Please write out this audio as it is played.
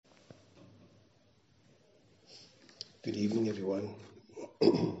Good evening, everyone.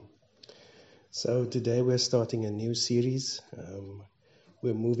 So today we're starting a new series.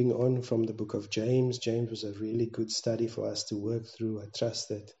 We're moving on from the book of James. James was a really good study for us to work through. I trust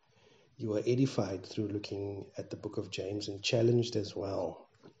that you are edified through looking at the book of James and challenged as well.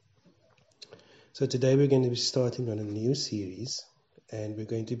 So today we're going to be starting on a new series, and we're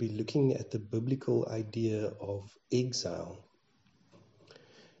going to be looking at the biblical idea of exile.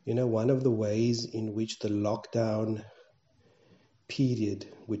 You know, one of the ways in which the lockdown period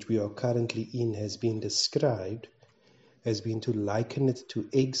which we are currently in has been described has been to liken it to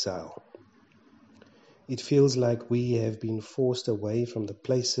exile. It feels like we have been forced away from the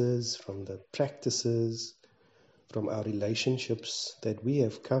places, from the practices, from our relationships that we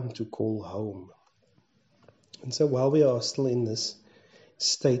have come to call home. And so while we are still in this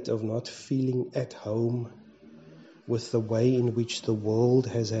state of not feeling at home with the way in which the world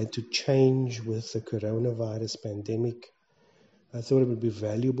has had to change with the coronavirus pandemic, I thought it would be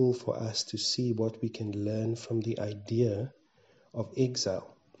valuable for us to see what we can learn from the idea of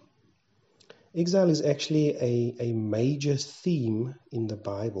exile. Exile is actually a major theme in the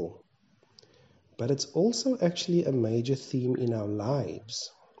Bible, but it's also actually a major theme in our lives.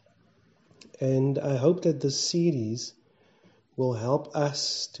 And I hope that this series will help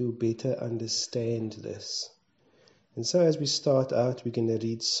us to better understand this. And so as we start out, we're going to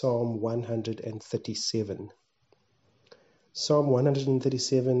read Psalm 137. Psalm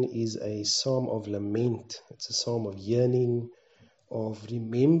 137 is a psalm of lament. It's a psalm of yearning, of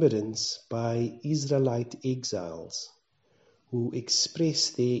remembrance by Israelite exiles who express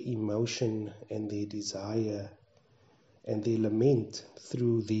their emotion and their desire and their lament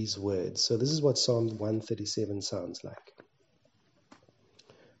through these words. So this is what Psalm 137 sounds like.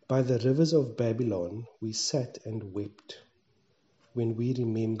 By the rivers of Babylon we sat and wept when we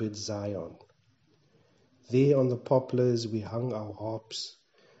remembered Zion. There on the poplars we hung our harps,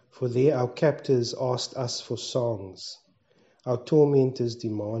 for there our captors asked us for songs. Our tormentors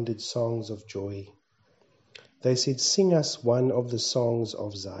demanded songs of joy. They said, "Sing us one of the songs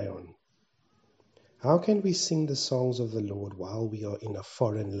of Zion." How can we sing the songs of the Lord while we are in a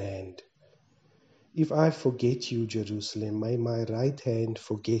foreign land? If I forget you, Jerusalem, may my right hand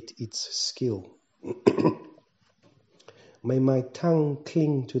forget its skill. May my tongue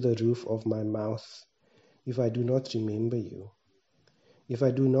cling to the roof of my mouth if I do not remember you, if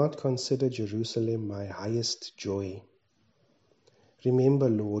I do not consider Jerusalem my highest joy. Remember,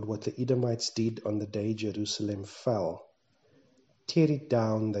 Lord, what the Edomites did on the day Jerusalem fell. Tear it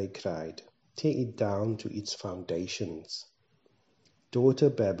down, they cried. Tear it down to its foundations. Daughter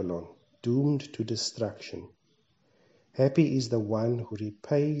Babylon, doomed to destruction. Happy is the one who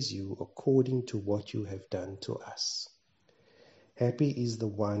repays you according to what you have done to us. Happy is the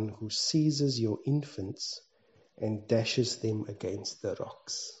one who seizes your infants and dashes them against the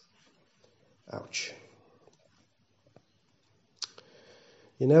rocks. Ouch.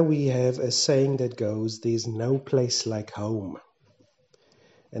 You know, we have a saying that goes, "There's no place like home."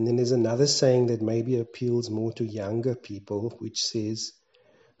 And then there's another saying that maybe appeals more to younger people, which says,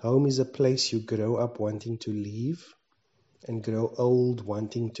 "Home is a place you grow up wanting to leave and grow old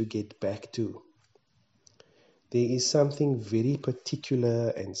wanting to get back to." There is something very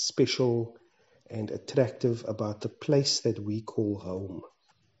particular and special and attractive about the place that we call home.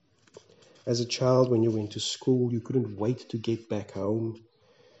 As a child, when you went to school, you couldn't wait to get back home.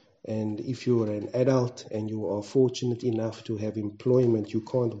 And if you're an adult and you are fortunate enough to have employment, you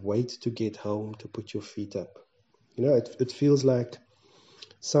can't wait to get home to put your feet up. You know, it feels like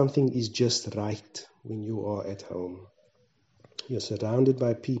something is just right when you are at home. You're surrounded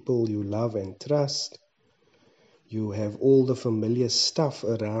by people you love and trust. You have all the familiar stuff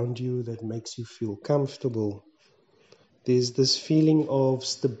around you that makes you feel comfortable. There's this feeling of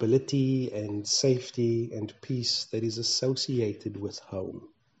stability and safety and peace that is associated with home.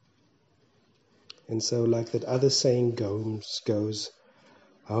 And so like that other saying goes,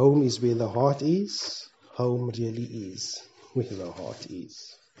 home is where the heart is. Home really is where the heart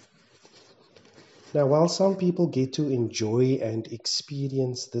is. Now, while some people get to enjoy and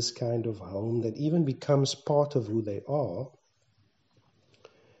experience this kind of home that even becomes part of who they are,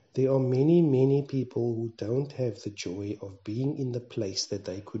 there are many, many people who don't have the joy of being in the place that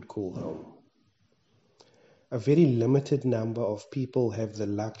they could call home. A very limited number of people have the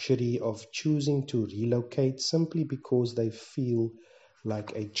luxury of choosing to relocate simply because they feel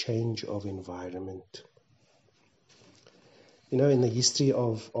like a change of environment. You know, in the history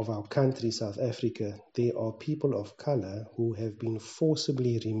of our country, South Africa, there are people of color who have been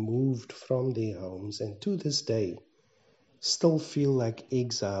forcibly removed from their homes and to this day still feel like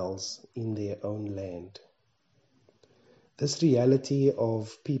exiles in their own land. This reality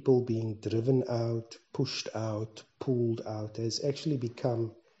of people being driven out, pushed out, pulled out has actually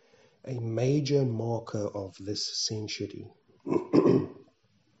become a major marker of this century. Now,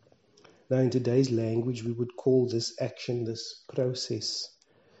 in today's language, we would call this action, this process,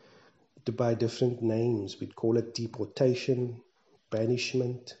 by different names. We'd call it deportation,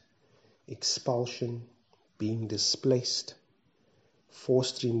 banishment, expulsion, being displaced,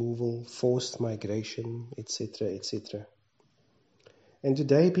 forced removal, forced migration, etc., etc. And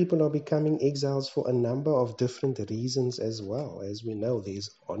today people are becoming exiles for a number of different reasons as well. As we know, there's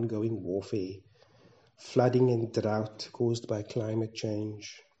ongoing warfare, flooding and drought caused by climate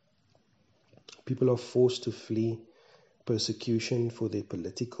change. People are forced to flee persecution for their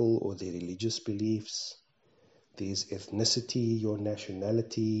political or their religious beliefs. There's ethnicity, your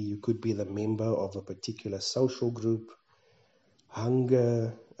nationality. You could be the member of a particular social group,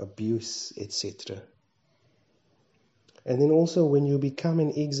 hunger, abuse, etc. And then also when you become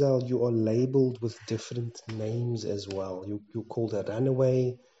an exile, you are labeled with different names as well. You're called a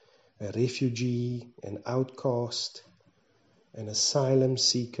runaway, a refugee, an outcast, an asylum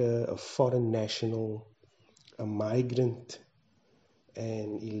seeker, a foreign national, a migrant,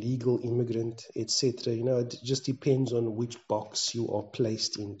 an illegal immigrant, etc. It just depends on which box you are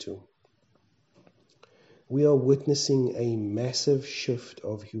placed into. We are witnessing a massive shift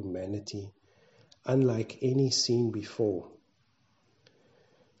of humanity, unlike any seen before.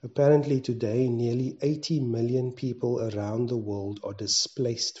 Apparently today, nearly 80 million people around the world are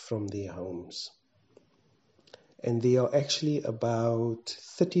displaced from their homes. And there are actually about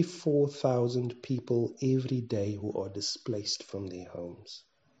 34,000 people every day who are displaced from their homes.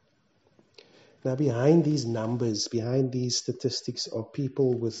 Now, behind these numbers, behind these statistics are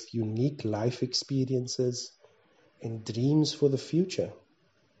people with unique life experiences and dreams for the future.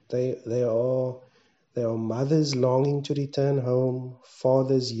 They are mothers longing to return home,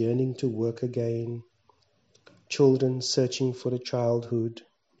 fathers yearning to work again, children searching for a childhood.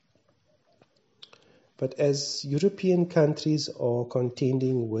 But as European countries are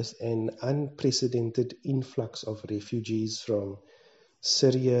contending with an unprecedented influx of refugees from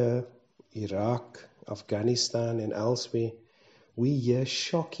Syria, Iraq, Afghanistan, and elsewhere, we hear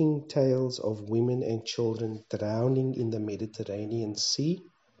shocking tales of women and children drowning in the Mediterranean Sea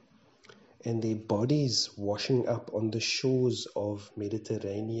and their bodies washing up on the shores of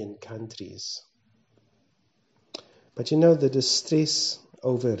Mediterranean countries. But the distress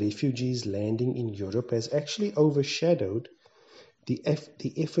over refugees landing in Europe has actually overshadowed the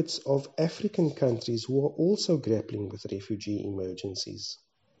efforts of African countries who are also grappling with refugee emergencies.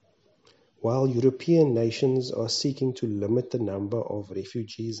 While European nations are seeking to limit the number of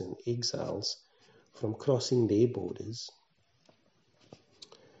refugees and exiles from crossing their borders,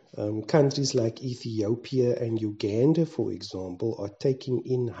 countries like Ethiopia and Uganda, for example, are taking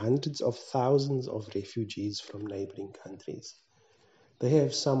in hundreds of thousands of refugees from neighboring countries. They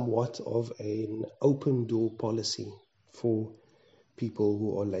have somewhat of an open door policy for people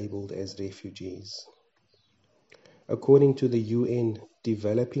who are labeled as refugees. According to the UN,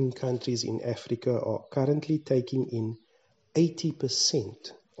 developing countries in Africa are currently taking in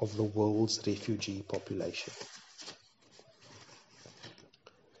 80% of the world's refugee population.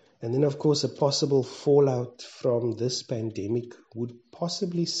 And then, of course, a possible fallout from this pandemic would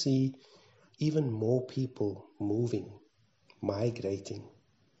possibly see even more people moving, migrating.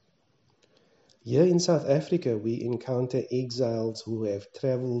 Here in South Africa, we encounter exiles who have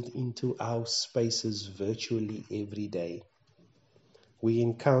traveled into our spaces virtually every day. We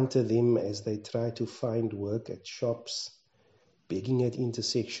encounter them as they try to find work at shops, begging at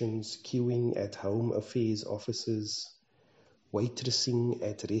intersections, queuing at home affairs offices, waitressing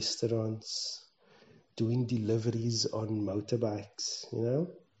at restaurants, doing deliveries on motorbikes,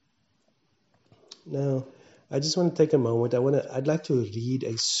 Now, I just want to take a moment. I'd like to read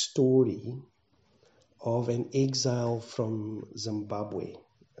a story of an exile from Zimbabwe.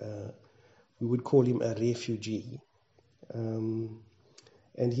 We would call him a refugee. And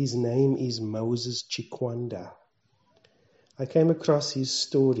his name is Moses Chikwanda. I came across his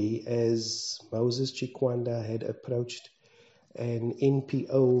story as Moses Chikwanda had approached an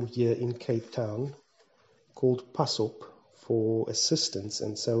NPO here in Cape Town called PASOP for assistance,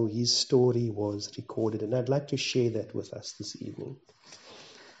 and so his story was recorded, and I'd like to share that with us this evening.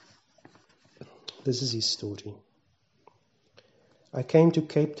 This is his story. I came to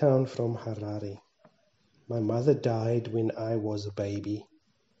Cape Town from Harare. My mother died when I was a baby.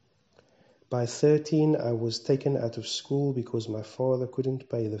 By 13, I was taken out of school because my father couldn't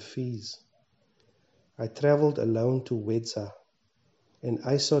pay the fees. I traveled alone to Wedza, an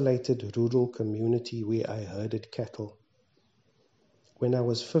isolated rural community where I herded cattle. When I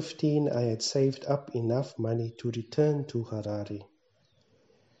was 15, I had saved up enough money to return to Harare.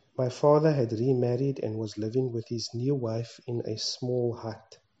 My father had remarried and was living with his new wife in a small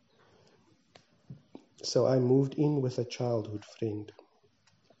hut. So I moved in with a childhood friend.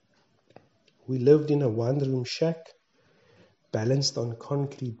 We lived in a one-room shack, balanced on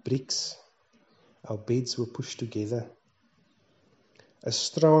concrete bricks. Our beds were pushed together. A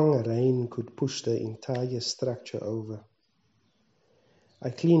strong rain could push the entire structure over. I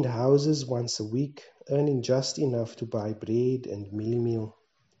cleaned houses once a week, earning just enough to buy bread and meal.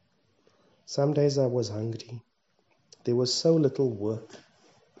 Some days I was hungry. There was so little work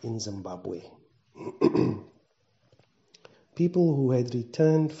in Zimbabwe. People who had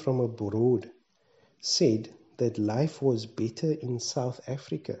returned from abroad said that life was better in South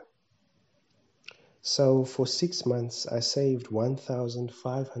Africa. So for 6 months I saved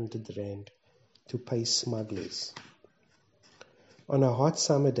 1,500 rand to pay smugglers. On a hot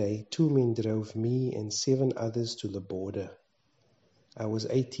summer day, 2 men drove me and 7 others to the border. I was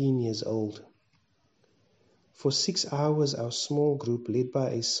 18 years old. For 6 hours, our small group, led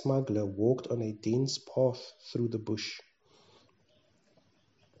by a smuggler, walked on a dense path through the bush.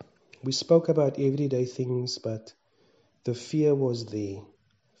 We spoke about everyday things, but the fear was there.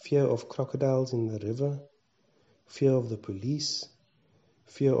 Fear of crocodiles in the river, fear of the police,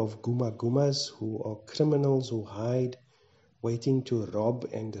 fear of gumas who are criminals who hide, waiting to rob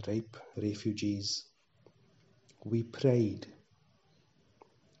and rape refugees. We prayed.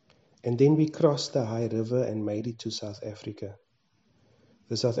 And then we crossed the high river and made it to South Africa.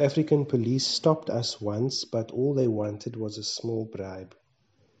 The South African police stopped us once, but all they wanted was a small bribe.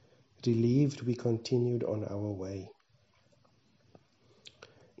 Relieved, we continued on our way.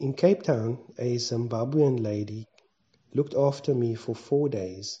 In Cape Town, a Zimbabwean lady looked after me for 4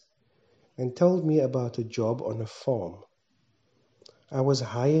 days and told me about a job on a farm. I was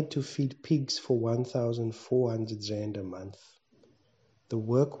hired to feed pigs for 1,400 rand a month. The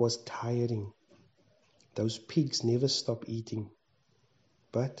work was tiring. Those pigs never stopped eating.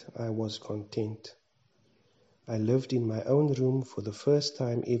 But I was content. I lived in my own room for the first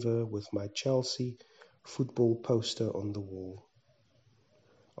time ever with my Chelsea football poster on the wall.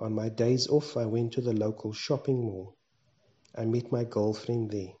 On my days off, I went to the local shopping mall. I met my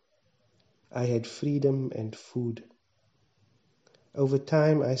girlfriend there. I had freedom and food. Over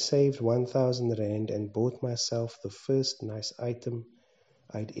time, I saved 1,000 rand and bought myself the first nice item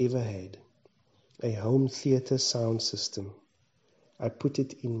I'd ever had, a home theater sound system. I put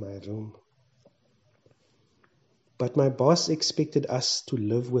it in my room. But my boss expected us to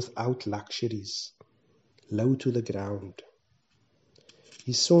live without luxuries, low to the ground.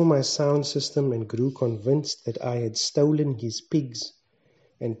 He saw my sound system and grew convinced that I had stolen his pigs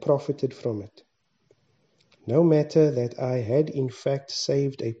and profited from it. No matter that I had in fact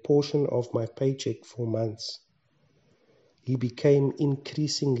saved a portion of my paycheck for months, he became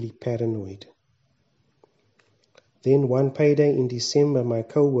increasingly paranoid. Then one payday in December, my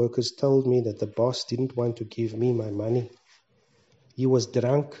co-workers told me that the boss didn't want to give me my money. He was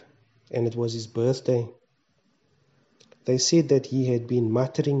drunk and it was his birthday. They said that he had been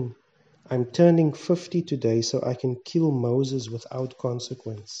muttering, "I'm turning 50 today so I can kill Moses without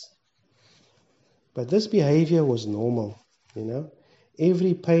consequence." But this behavior was normal,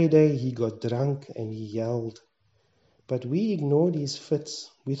 Every payday he got drunk and he yelled. But we ignored his fits.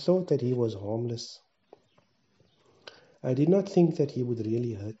 We thought that he was harmless. I did not think that he would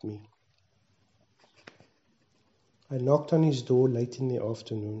really hurt me. I knocked on his door late in the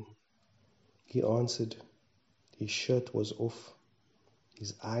afternoon. He answered. His shirt was off.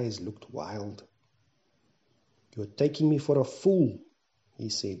 His eyes looked wild. "You're taking me for a fool," he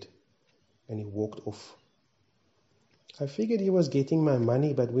said, and he walked off. I figured he was getting my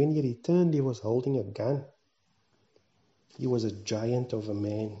money, but when he returned, he was holding a gun. He was a giant of a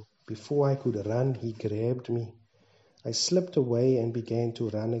man. Before I could run, he grabbed me. I slipped away and began to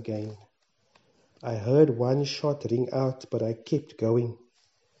run again. I heard one shot ring out, but I kept going.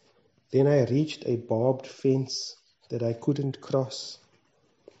 Then I reached a barbed fence that I couldn't cross.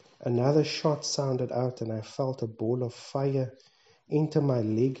 Another shot sounded out and I felt a ball of fire enter my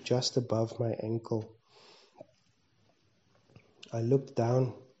leg just above my ankle. I looked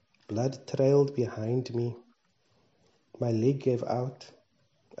down. Blood trailed behind me. My leg gave out.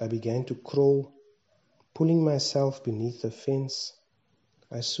 I began to crawl, pulling myself beneath the fence.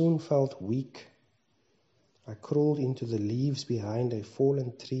 I soon felt weak. I crawled into the leaves behind a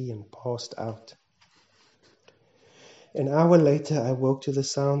fallen tree and passed out. An hour later, I woke to the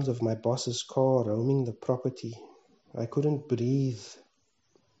sounds of my boss's car roaming the property. I couldn't breathe.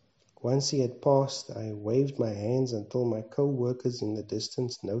 Once he had passed, I waved my hands until my co-workers in the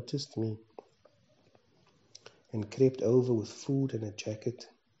distance noticed me and crept over with food and a jacket.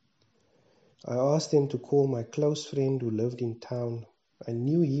 I asked them to call my close friend who lived in town. I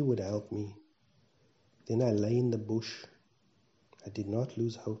knew he would help me. Then I lay in the bush. I did not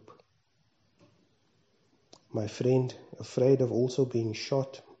lose hope. My friend, afraid of also being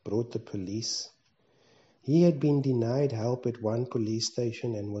shot, brought the police. He had been denied help at one police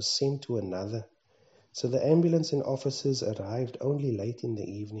station and was sent to another, so the ambulance and officers arrived only late in the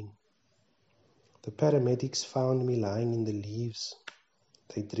evening. The paramedics found me lying in the leaves.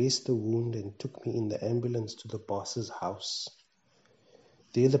 They dressed the wound and took me in the ambulance to the boss's house.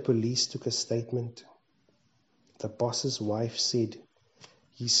 There the police took a statement. The boss's wife said,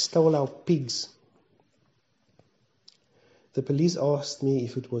 "He stole our pigs." The police asked me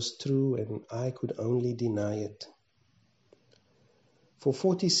if it was true, and I could only deny it. For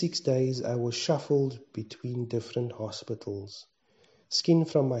 46 days I was shuffled between different hospitals. Skin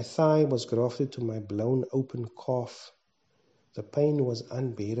from my thigh was grafted to my blown open calf. The pain was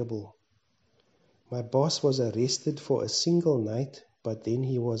unbearable. My boss was arrested for a single night, but then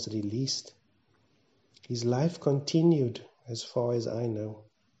he was released. His life continued as far as I know.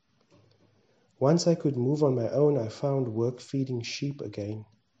 Once I could move on my own, I found work feeding sheep again.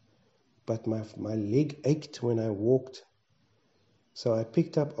 But my leg ached when I walked. So I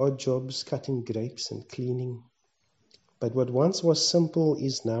picked up odd jobs cutting grapes and cleaning. But what once was simple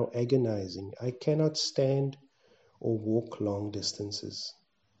is now agonizing. I cannot stand or walk long distances.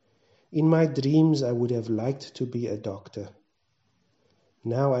 In my dreams, I would have liked to be a doctor.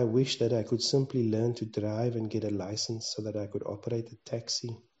 Now I wish that I could simply learn to drive and get a license so that I could operate a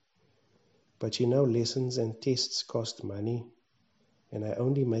taxi. But lessons and tests cost money, and I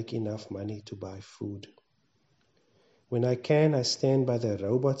only make enough money to buy food. When I can, I stand by the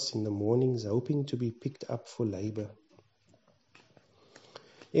robots in the mornings, hoping to be picked up for labor.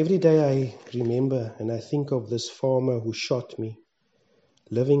 Every day I remember and I think of this farmer who shot me,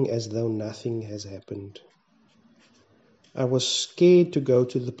 living as though nothing has happened. I was scared to go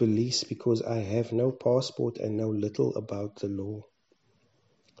to the police because I have no passport and know little about the law.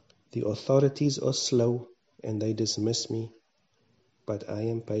 The authorities are slow and they dismiss me, but I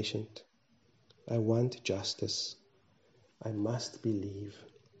am patient. I want justice. I must believe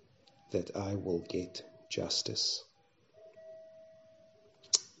that I will get justice.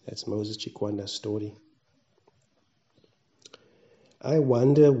 That's Moses Chikwanda's story. I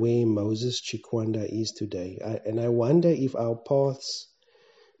wonder where Moses Chikwanda is today. And I wonder if our paths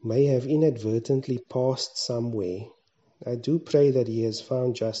may have inadvertently passed somewhere. I do pray that he has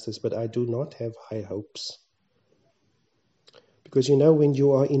found justice, but I do not have high hopes. Because when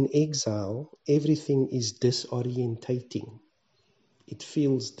you are in exile, everything is disorientating. It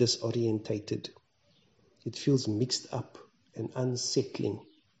feels disorientated. It feels mixed up and unsettling.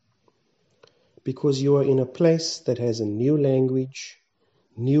 Because you are in a place that has a new language,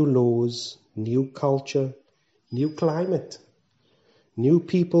 new laws, new culture, new climate, new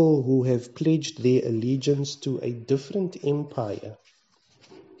people who have pledged their allegiance to a different empire.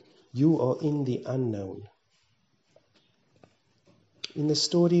 You are in the unknown. In the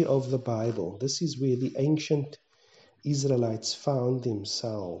story of the Bible, this is where the ancient Israelites found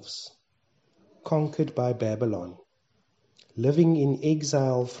themselves, conquered by Babylon, living in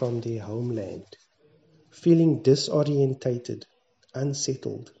exile from their homeland, feeling disorientated,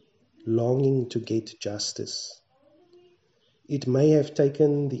 unsettled, longing to get justice. It may have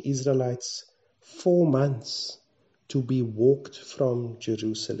taken the Israelites 4 months to be walked from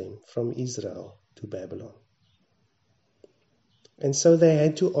Jerusalem, from Israel to Babylon. And so they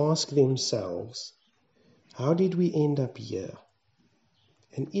had to ask themselves, how did we end up here?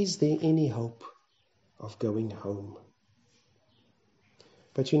 And is there any hope of going home?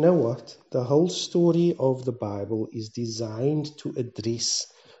 But you know what? The whole story of the Bible is designed to address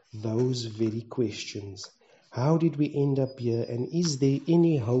those very questions. How did we end up here? And is there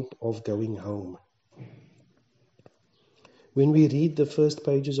any hope of going home? When we read the first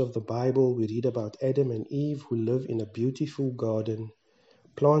pages of the Bible, we read about Adam and Eve who live in a beautiful garden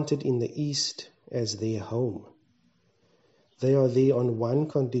planted in the east as their home. They are there on one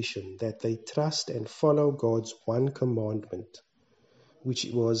condition, that they trust and follow God's one commandment, which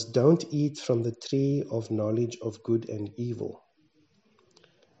was, don't eat from the tree of knowledge of good and evil.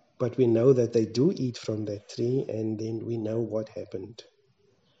 But we know that they do eat from that tree, and then we know what happened.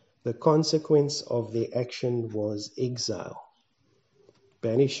 The consequence of their action was exile,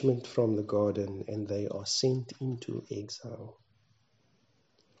 banishment from the garden, and they are sent into exile.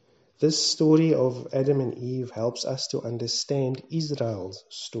 This story of Adam and Eve helps us to understand Israel's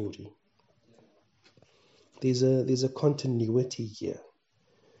story. There's a continuity here.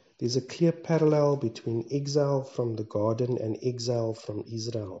 There's a clear parallel between exile from the garden and exile from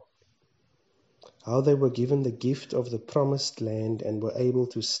Israel. How they were given the gift of the promised land and were able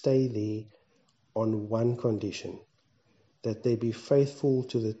to stay there on one condition, that they be faithful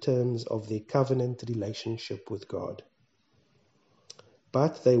to the terms of their covenant relationship with God.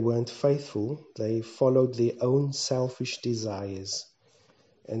 But they weren't faithful. They followed their own selfish desires.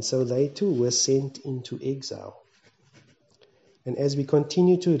 And so they too were sent into exile. And as we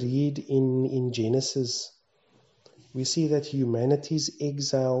continue to read in Genesis, we see that humanity's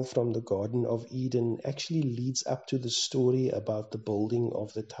exile from the Garden of Eden actually leads up to the story about the building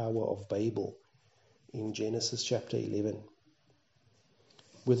of the Tower of Babel in Genesis chapter 11.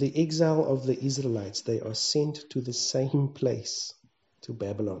 With the exile of the Israelites, they are sent to the same place, to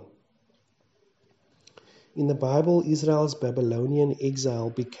Babylon. In the Bible, Israel's Babylonian exile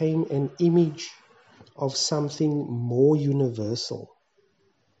became an image of something more universal.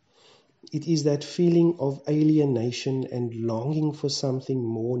 It is that feeling of alienation and longing for something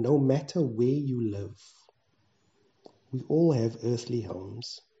more, no matter where you live. We all have earthly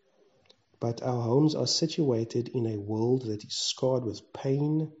homes, but our homes are situated in a world that is scarred with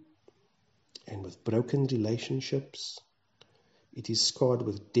pain and with broken relationships. It is scarred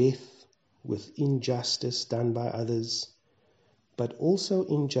with death, with injustice done by others, but also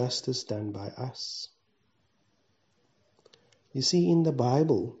injustice done by us. You see, in the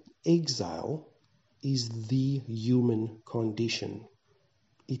Bible, exile is the human condition.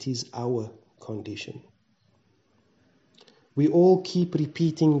 It is our condition. We all keep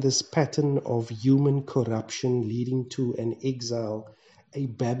repeating this pattern of human corruption leading to an exile, a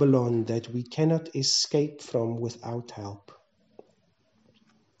Babylon that we cannot escape from without help.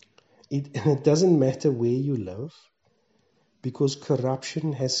 It doesn't matter where you live, because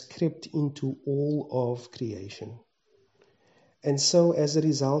corruption has crept into all of creation. And so, as a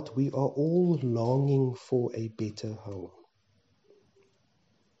result, we are all longing for a better home.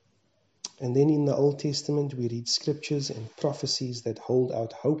 And then in the Old Testament, we read scriptures and prophecies that hold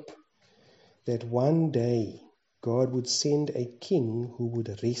out hope that one day God would send a king who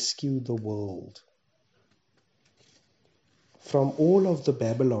would rescue the world from all of the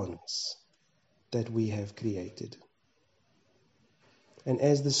Babylons that we have created. And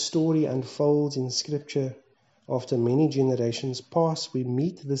as the story unfolds in Scripture, after many generations pass, we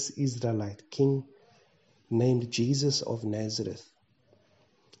meet this Israelite king named Jesus of Nazareth.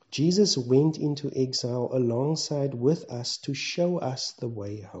 Jesus went into exile alongside with us to show us the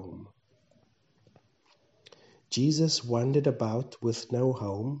way home. Jesus wandered about with no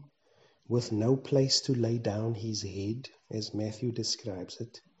home, with no place to lay down his head, as Matthew describes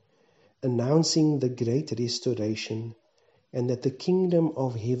it, announcing the great restoration and that the kingdom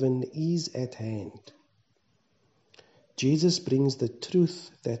of heaven is at hand. Jesus brings the truth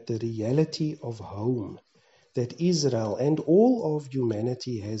that the reality of home that Israel and all of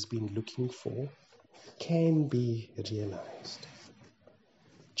humanity has been looking for can be realized.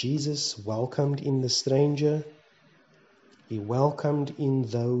 Jesus welcomed in the stranger. He welcomed in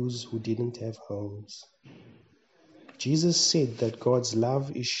those who didn't have homes. Jesus said that God's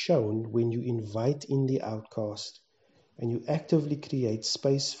love is shown when you invite in the outcast and you actively create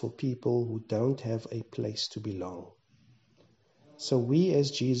space for people who don't have a place to belong. So we as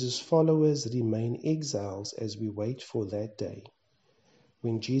Jesus followers remain exiles as we wait for that day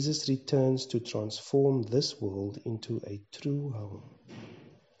when Jesus returns to transform this world into a true home.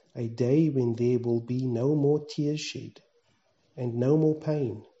 A day when there will be no more tears shed and no more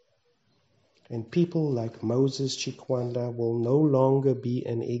pain. And people like Moses Chikwanda will no longer be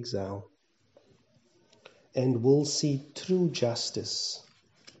an exile and will see true justice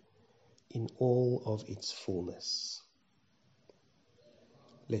in all of its fullness.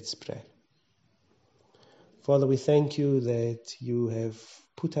 Let's pray. Father, we thank you that you have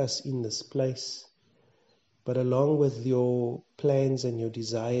put us in this place, but along with your plans and your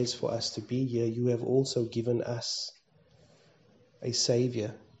desires for us to be here, you have also given us a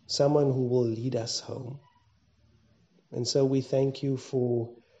Savior, someone who will lead us home. And so we thank you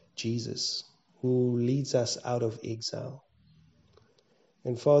for Jesus, who leads us out of exile.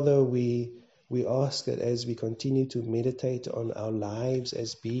 And Father, we ask that as we continue to meditate on our lives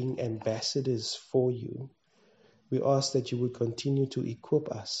as being ambassadors for you, we ask that you would continue to equip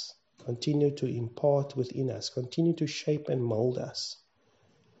us, continue to impart within us, continue to shape and mold us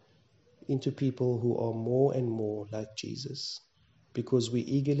into people who are more and more like Jesus, because we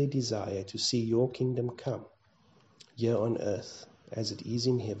eagerly desire to see your kingdom come here on earth as it is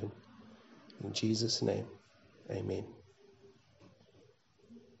in heaven. In Jesus' name, amen.